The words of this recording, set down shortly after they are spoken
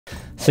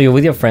So you're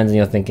with your friends and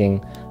you're thinking,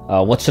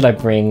 what should I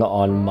bring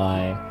on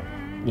my,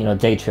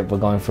 day trip? We're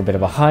going for a bit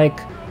of a hike,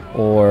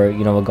 or,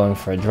 we're going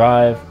for a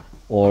drive,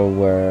 or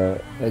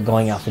we're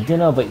going out for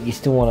dinner, but you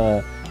still want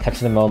to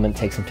capture the moment,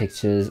 take some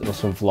pictures,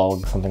 also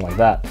vlog, something like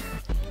that.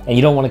 And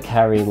you don't want to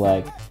carry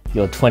like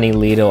your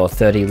 20-liter or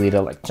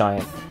 30-liter like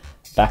giant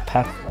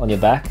backpack on your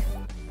back.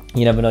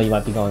 You never know, you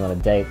might be going on a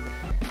date,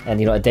 and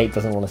a date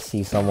doesn't want to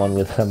see someone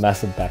with a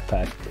massive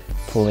backpack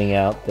pulling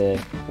out their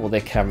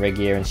camera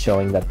gear and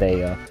showing that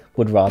they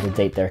would rather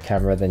date their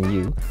camera than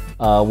you.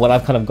 What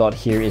I've kind of got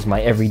here is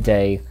my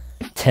everyday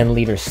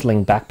 10-liter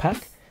Sling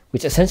backpack,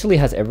 which essentially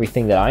has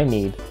everything that I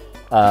need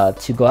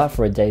to go out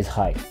for a day's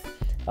hike.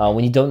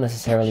 When you don't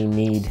necessarily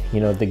need,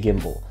 the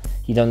gimbal,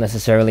 you don't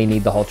necessarily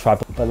need the whole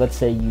tripod, but let's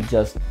say you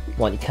just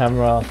want your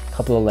camera, a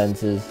couple of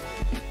lenses,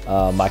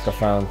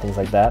 microphone, things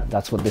like that.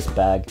 That's what this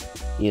bag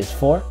is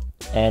for,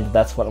 and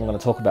that's what I'm going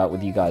to talk about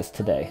with you guys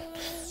today.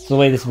 So the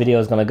way this video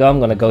is going to go, I'm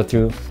going to go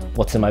through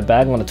what's in my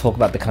bag. I'm going to talk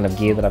about the kind of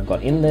gear that I've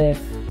got in there,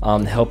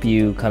 help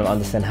you kind of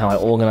understand how I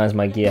organize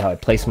my gear, how I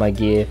place my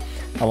gear.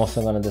 I'm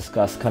also going to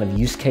discuss kind of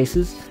use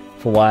cases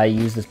for why I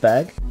use this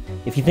bag.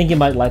 If you think you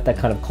might like that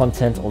kind of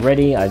content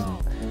already, I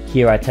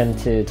tend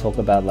to talk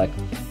about like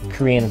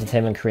Korean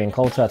entertainment, Korean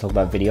culture. I talk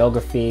about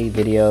videography,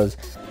 videos,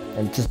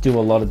 and just do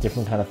a lot of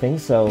different kind of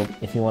things. So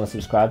if you want to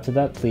subscribe to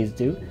that, please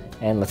do,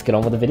 and let's get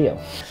on with the video.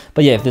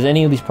 But yeah, if there's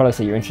any of these products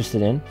that you're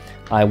interested in,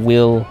 I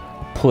will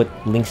put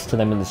links to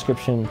them in the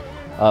description,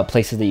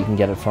 places that you can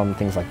get it from,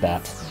 things like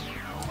that.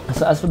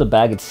 So as for the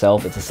bag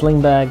itself, it's a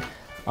sling bag.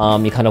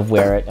 You kind of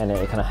wear it and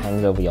it kind of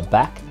hangs over your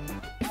back.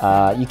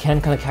 You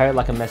can kind of carry it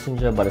like a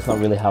messenger, but it's not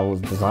really how it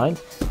was designed.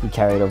 You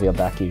carry it over your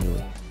back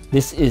usually.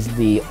 This is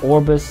the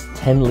Orbis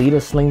 10-liter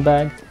sling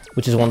bag,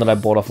 which is one that I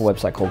bought off a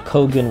website called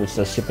Kogan, which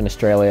does ship in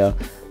Australia.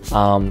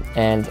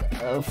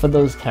 For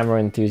those camera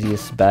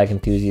enthusiasts, bag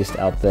enthusiasts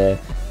out there,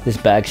 this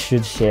bag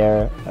should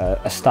share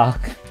a stark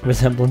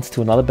resemblance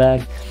to another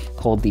bag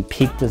called the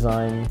Peak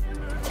Design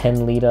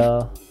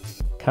 10-liter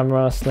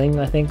camera sling,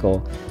 I think,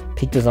 or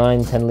Peak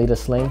Design 10-liter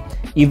sling.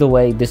 Either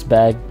way, this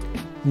bag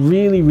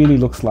really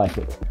looks like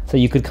it. So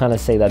you could kind of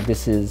say that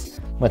this is,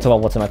 when I talk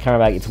about what's in my camera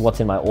bag, it's what's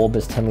in my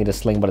Orbis 10-liter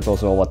sling, but it's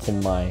also what's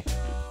in my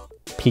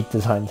Peak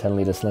Design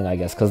 10-liter sling, I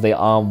guess, because they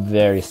are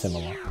very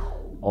similar,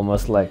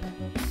 almost like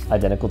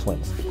identical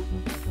twins.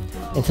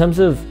 In terms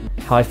of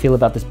how I feel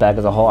about this bag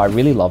as a whole, I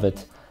really love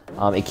it.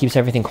 It keeps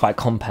everything quite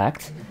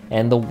compact,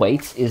 and the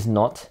weight is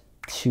not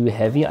too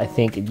heavy. I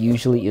think it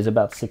usually is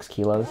about 6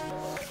 kilos,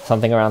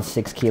 something around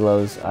 6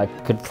 kilos. I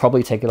could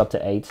probably take it up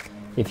to 8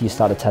 if you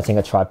start attaching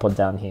a tripod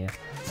down here.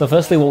 So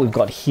firstly, what we've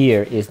got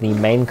here is the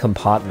main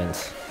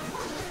compartment.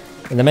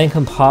 In the main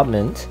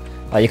compartment,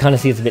 you kind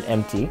of see it's a bit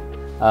empty,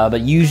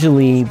 but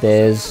usually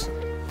there's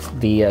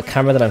the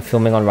camera that I'm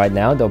filming on right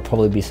now. There'll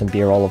probably be some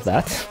beer, all of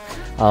that.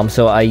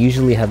 So I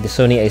usually have the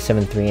Sony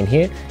A7III in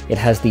here. It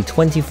has the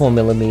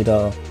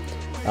 24mm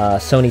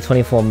Sony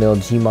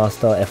 24mm G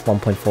Master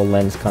F1.4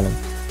 lens kind of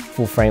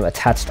full frame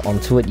attached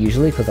onto it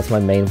usually, because that's my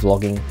main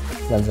vlogging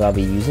lens that I'll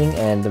be using.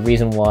 And the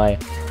reason why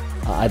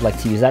I'd like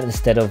to use that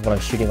instead of what I'm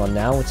shooting on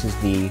now, which is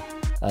the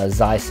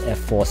Zeiss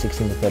F4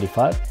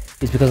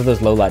 16-35, is because of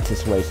those low light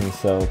situations.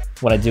 So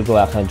when I do go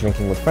out kind of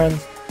drinking with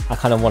friends, I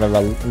kind of want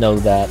to know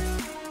that,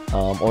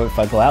 or if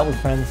I go out with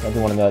friends, I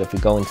do want to know that if we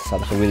go into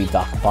like a really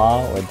dark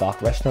bar or a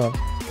dark restaurant,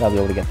 that I'll be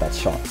able to get that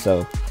shot.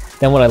 So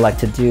then what I like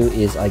to do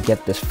is I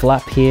get this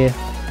flap here,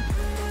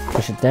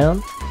 push it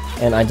down,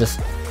 and I just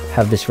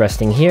have this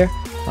resting here.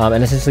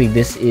 And essentially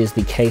this is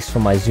the case for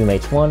my Zoom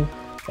H1.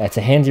 It's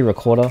a handy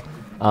recorder.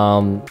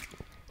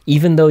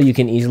 Even though you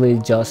can easily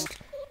just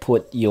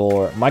put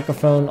your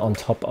microphone on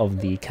top of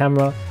the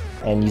camera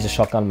and use a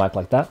shotgun mic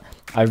like that,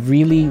 I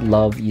really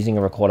love using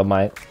a recorder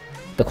mic.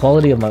 The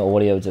quality of my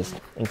audio just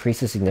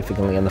increases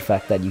significantly, and the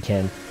fact that you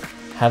can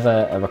have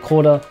a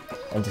recorder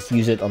and just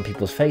use it on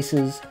people's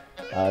faces,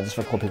 just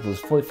record people's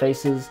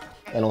faces,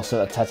 and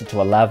also attach it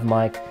to a lav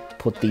mic,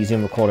 put the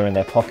Zoom recorder in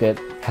their pocket,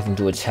 have them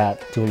do a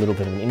chat, do a little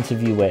bit of an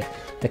interview where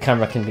the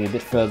camera can be a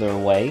bit further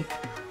away,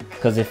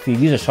 because if you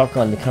use a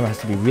shotgun, the camera has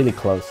to be really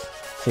close,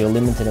 so you're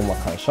limited in what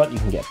kind of shot you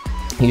can get.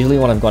 Usually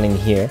what I've got in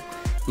here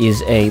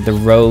is the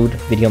Rode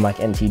VideoMic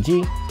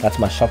NTG. That's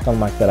my shotgun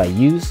mic that I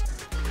use.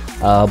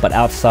 But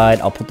outside,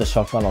 I'll put the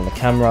shotgun on the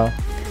camera,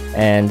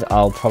 and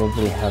I'll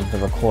probably have the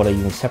recorder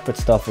using separate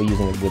stuff or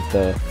using it with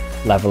the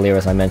lavalier,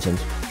 as I mentioned.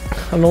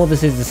 I don't know what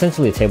this is. It's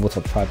essentially a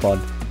tabletop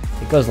tripod.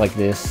 It goes like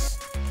this.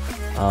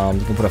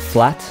 You can put it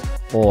flat,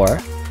 or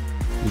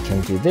you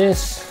can do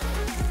this.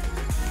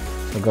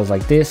 So it goes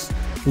like this.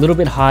 A little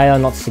bit higher,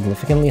 not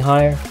significantly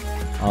higher,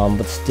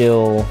 but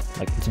still,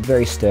 like, it's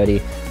very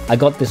sturdy. I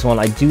got this one.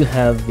 I do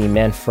have the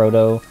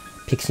Manfrotto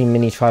Pixie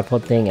Mini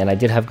tripod thing, and I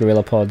did have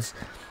Gorilla Pods.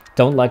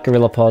 Don't like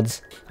Gorilla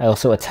Pods. I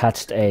also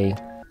attached a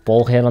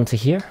Ballhead onto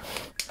here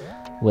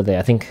with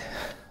I think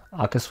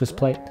Arca Swiss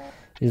plate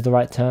is the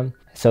right term,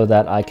 so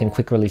that I can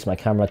quick release my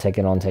camera, take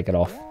it on, take it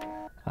off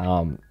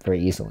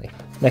very easily.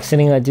 Next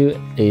thing I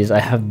do is I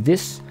have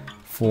this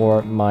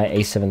for my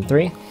A7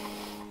 III.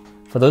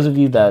 For those of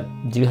you that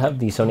do have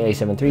the Sony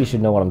A7 III, you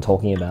should know what I'm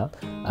talking about.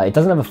 It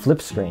doesn't have a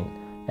flip screen.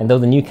 And though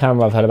the new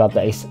camera I've heard about, the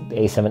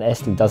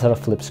A7III, does have a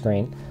flip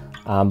screen,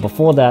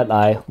 before that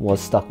I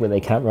was stuck with a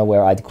camera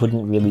where I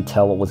couldn't really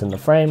tell what was in the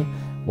frame,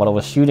 what I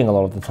was shooting a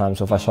lot of the time.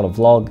 So if I shot a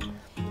vlog,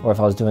 or if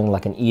I was doing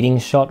like an eating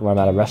shot where I'm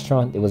at a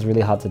restaurant, it was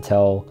really hard to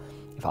tell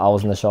if I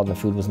was in the shot and the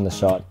food was in the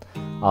shot.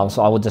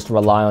 So I would just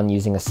rely on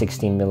using a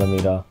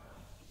 16mm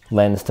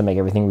lens to make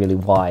everything really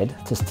wide,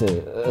 just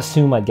to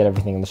assume I'd get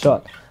everything in the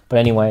shot. But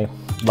anyway,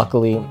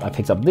 luckily I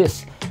picked up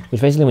this,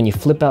 which basically when you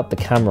flip out the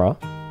camera,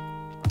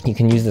 you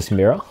can use this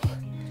mirror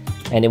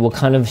and it will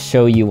kind of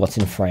show you what's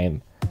in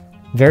frame.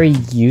 Very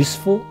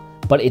useful,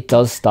 but it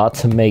does start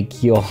to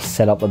make your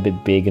setup a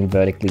bit big and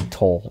vertically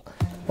tall.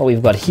 What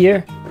we've got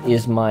here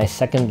is my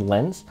second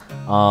lens.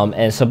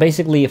 And so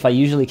basically if I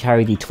usually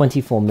carry the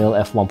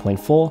 24mm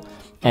f1.4,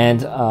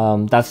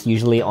 and that's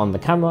usually on the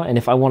camera, and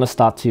if I want to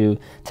start to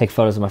take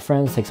photos of my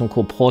friends, take some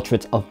cool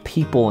portraits of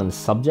people and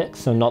subjects,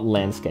 so not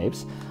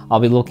landscapes, I'll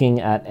be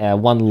looking at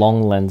one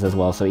long lens as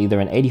well, so either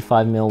an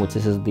 85mm, which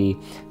this is the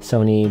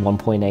Sony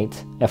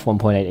f1.8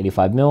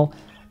 85mm,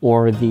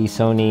 or the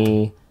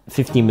Sony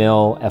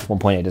 50mm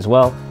f1.8 as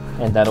well,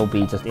 and that'll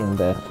be just in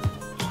the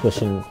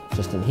cushion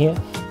just in here.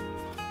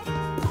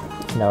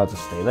 Now I'll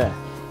just stay there.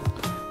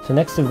 So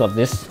next we've got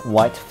this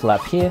white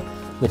flap here,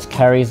 which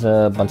carries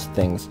a bunch of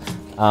things.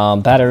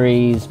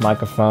 Batteries,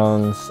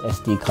 microphones,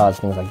 SD cards,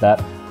 things like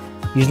that.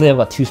 Usually I've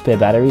got 2 spare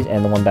batteries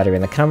and the 1 battery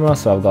in the camera,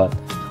 so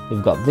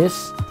we've got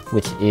this,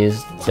 which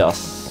is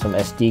just some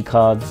SD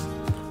cards,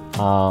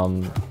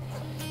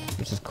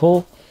 which is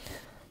cool.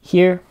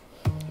 Here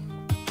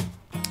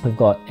we've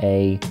got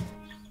a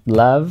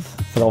lav,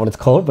 forgot what it's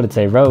called, but it's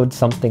a Rode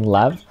something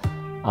lav,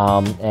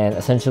 and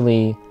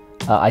essentially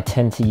I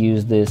tend to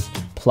use this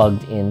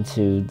plugged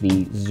into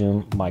the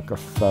Zoom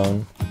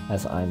microphone,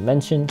 as I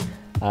mentioned,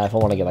 if I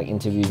want to get like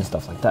interviews and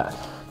stuff like that.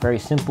 Very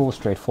simple,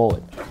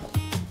 straightforward.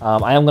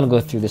 I am going to go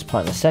through this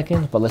part in a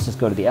second, but let's just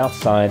go to the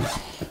outside.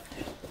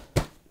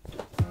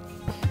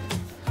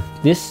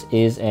 This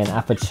is an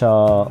aperture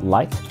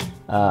light.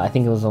 I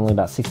think it was only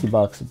about 60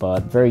 bucks,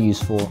 but very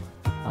useful.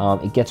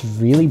 It gets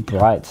really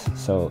bright,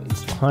 so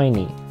it's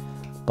tiny,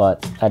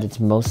 but at its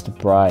most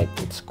bright,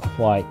 it's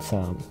quite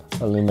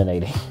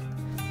illuminating.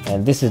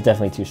 And this is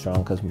definitely too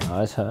strong because my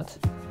eyes hurt,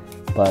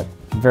 but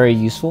very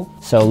useful.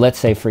 So let's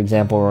say, for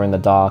example, we're in the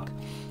dark.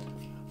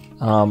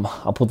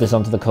 I'll put this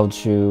onto the cold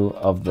shoe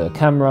of the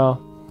camera.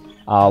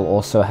 I'll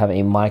also have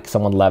a mic,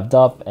 someone laved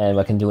up, and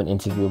I can do an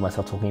interview of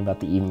myself talking about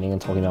the evening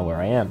and talking about where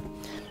I am.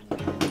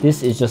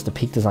 This is just a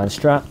Peak Design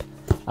strap,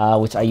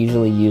 which I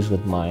usually use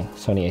with my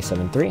Sony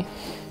A7III.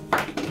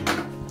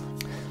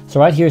 So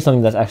right here is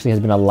something that actually has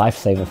been a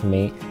lifesaver for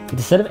me.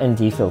 It's a set of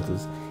ND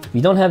filters. If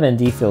you don't have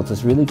ND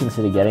filters, really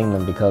consider getting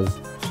them, because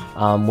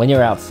when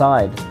you're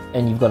outside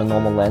and you've got a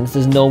normal lens,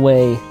 there's no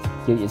way,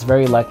 it's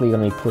very likely you're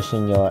going to be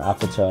pushing your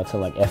aperture to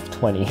like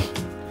f20.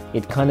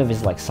 It kind of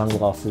is like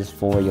sunglasses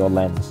for your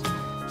lens.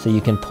 So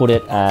you can put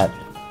it at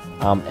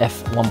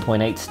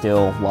f1.8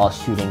 still while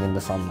shooting in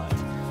the sunlight.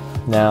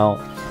 Now,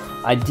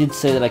 I did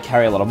say that I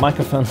carry a lot of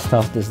microphone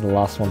stuff. This is the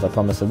last ones I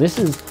promised. So this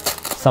is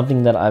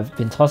something that I've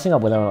been tossing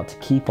up whether or not to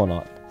keep or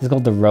not. This is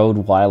called the Rode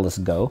Wireless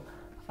Go,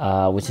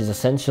 which is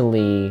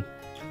essentially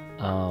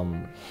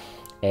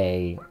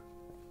a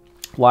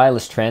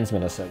wireless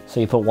transmitter. So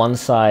you put one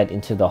side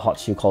into the hot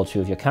shoe, cold shoe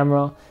of your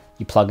camera,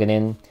 you plug it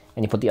in,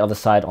 and you put the other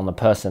side on the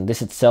person.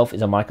 This itself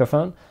is a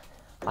microphone.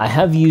 I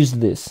have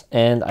used this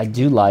and I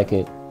do like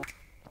it,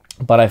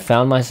 but I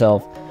found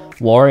myself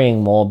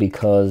worrying more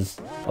because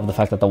of the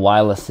fact that the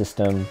wireless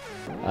system,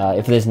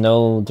 if there's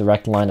no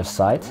direct line of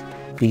sight,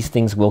 these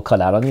things will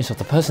cut out on you. So if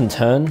the person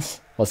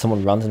turns or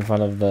someone runs in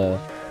front of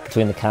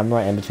between the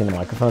camera and between the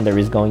microphone, there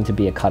is going to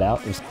be a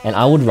cutout. And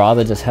I would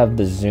rather just have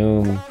the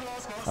Zoom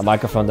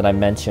microphone that I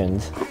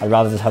mentioned. I'd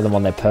rather just have them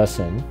on their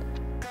person,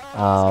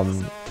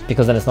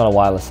 because then it's not a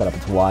wireless setup,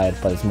 it's wired,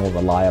 but it's more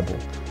reliable.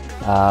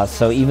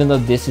 So even though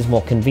this is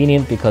more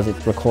convenient because it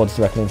records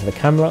directly into the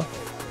camera,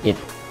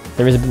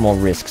 there is a bit more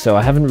risk. So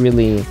I haven't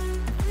really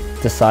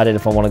decided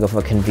if I want to go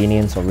for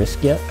convenience or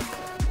risk yet.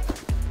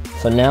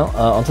 So now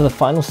onto the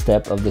final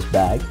step of this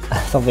bag.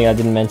 Something I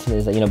didn't mention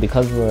is that,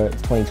 because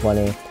it's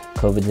 2020,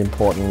 COVID's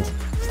important,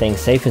 staying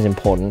safe is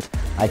important,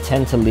 I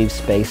tend to leave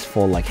space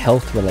for like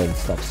health related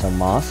stuff. So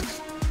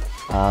masks,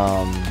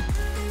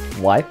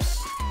 wipes,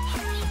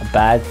 a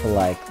bag for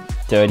like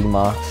dirty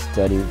masks,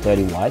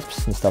 dirty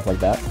wipes and stuff like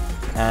that.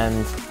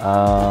 And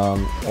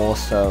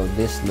also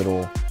this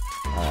little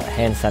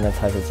hand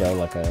sanitizer gel,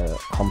 like a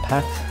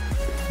compact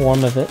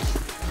form of it,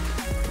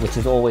 which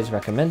is always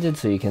recommended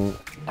so you can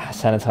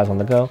sanitize on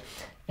the go.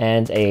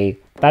 And a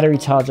battery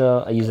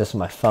charger. I use this for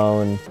my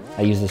phone.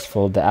 I use this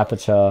for the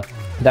aperture.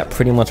 That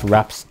pretty much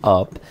wraps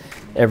up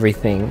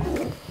everything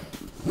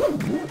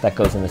that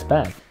goes in this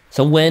bag.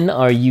 So when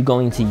are you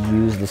going to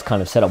use this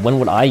kind of setup? When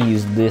would I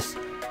use this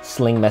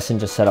Sling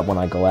Messenger setup when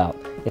I go out?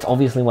 It's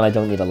obviously when I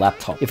don't need a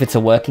laptop. If it's a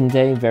working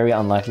day, very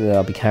unlikely that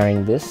I'll be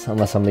carrying this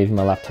unless I'm leaving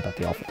my laptop at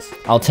the office.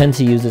 I'll tend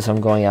to use this when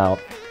I'm going out,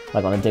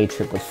 like on a day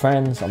trip with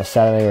friends, on a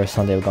Saturday or a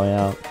Sunday we're going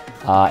out,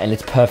 and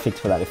it's perfect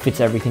for that. It fits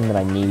everything that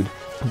I need.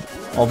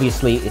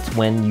 Obviously, it's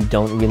when you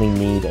don't really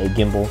need a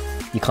gimbal.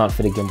 You can't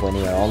fit a gimbal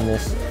anywhere on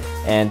this,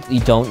 and you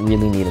don't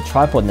really need a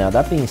tripod. Now,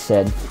 that being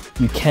said,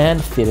 you can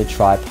fit a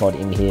tripod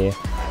in here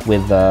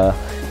with,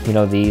 you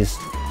know, these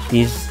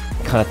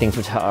kind of things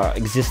which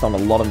exist on a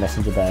lot of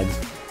messenger bags,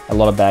 a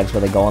lot of bags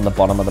where they go on the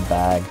bottom of the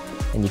bag,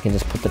 and you can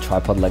just put the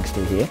tripod legs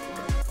through here.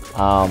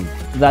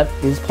 That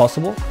is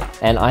possible,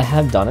 and I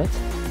have done it,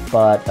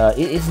 but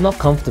it's not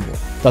comfortable.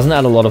 Doesn't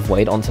add a lot of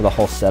weight onto the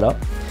whole setup,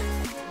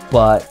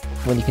 but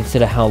when you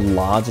consider how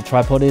large a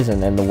tripod is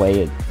and then the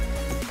way it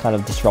kind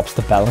of disrupts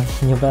the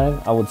balance in your bag,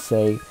 I would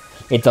say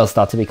it does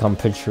start to become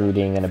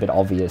protruding and a bit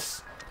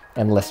obvious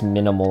and less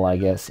minimal, I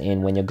guess,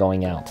 in when you're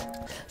going out.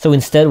 So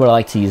instead, what I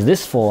like to use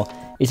this for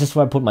is just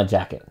where I put my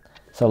jacket.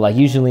 So like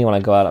usually when I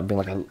go out, I bring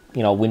like a,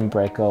 you know,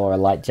 windbreaker or a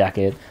light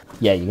jacket.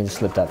 Yeah, you can just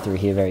slip that through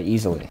here very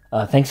easily.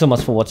 Thanks so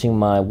much for watching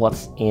my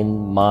what's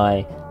in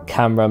my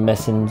camera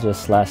messenger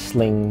slash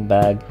sling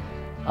bag.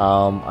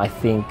 I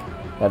think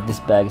that this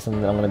bag is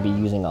something that I'm going to be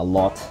using a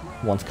lot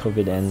once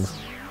COVID ends,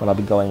 when I'll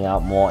be going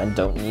out more and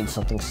don't need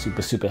something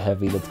super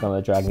heavy that's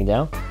going to drag me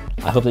down.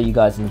 I hope that you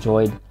guys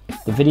enjoyed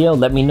the video.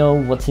 Let me know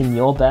what's in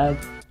your bag.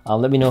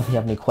 Let me know if you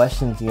have any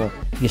questions. You know,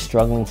 if you're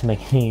struggling to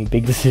make any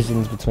big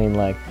decisions between,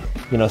 like,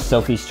 you know,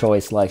 Sophie's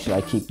choice, like should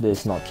I keep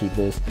this, not keep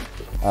this,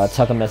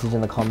 tuck a message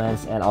in the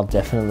comments and I'll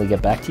definitely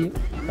get back to you.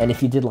 And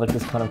if you did like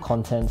this kind of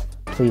content,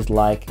 please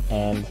like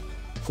and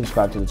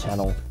subscribe to the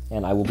channel,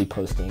 and I will be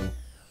posting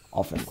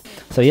often.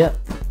 So yeah,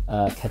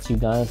 catch you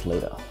guys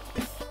later.